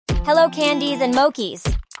Hello, candies and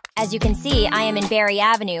mokies. As you can see, I am in Berry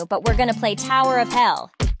Avenue, but we're gonna play Tower of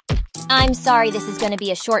Hell. I'm sorry this is gonna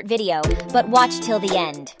be a short video, but watch till the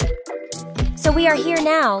end. So we are here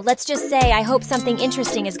now. Let's just say I hope something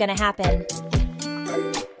interesting is gonna happen.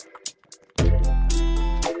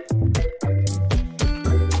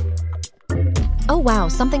 Oh wow,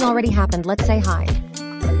 something already happened. Let's say hi.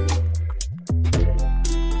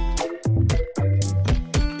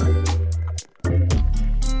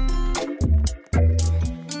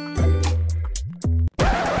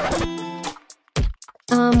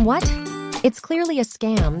 What? It's clearly a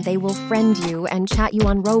scam. They will friend you and chat you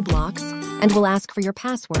on Roblox and will ask for your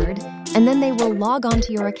password, and then they will log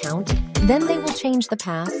onto your account, then they will change the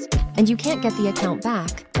pass, and you can't get the account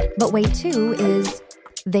back. But way 2 is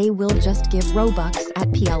they will just give Robux at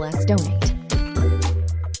PLS Donate.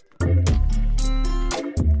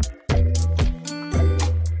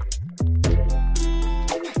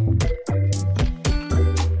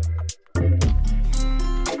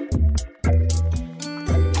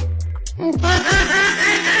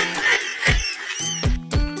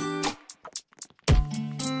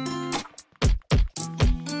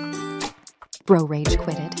 Bro rage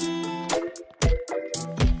quitted.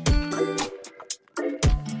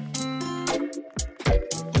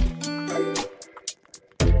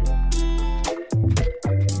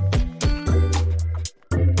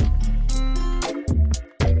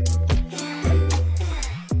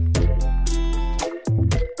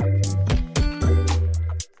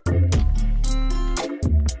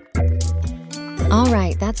 All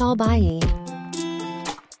right, that's all. Bye.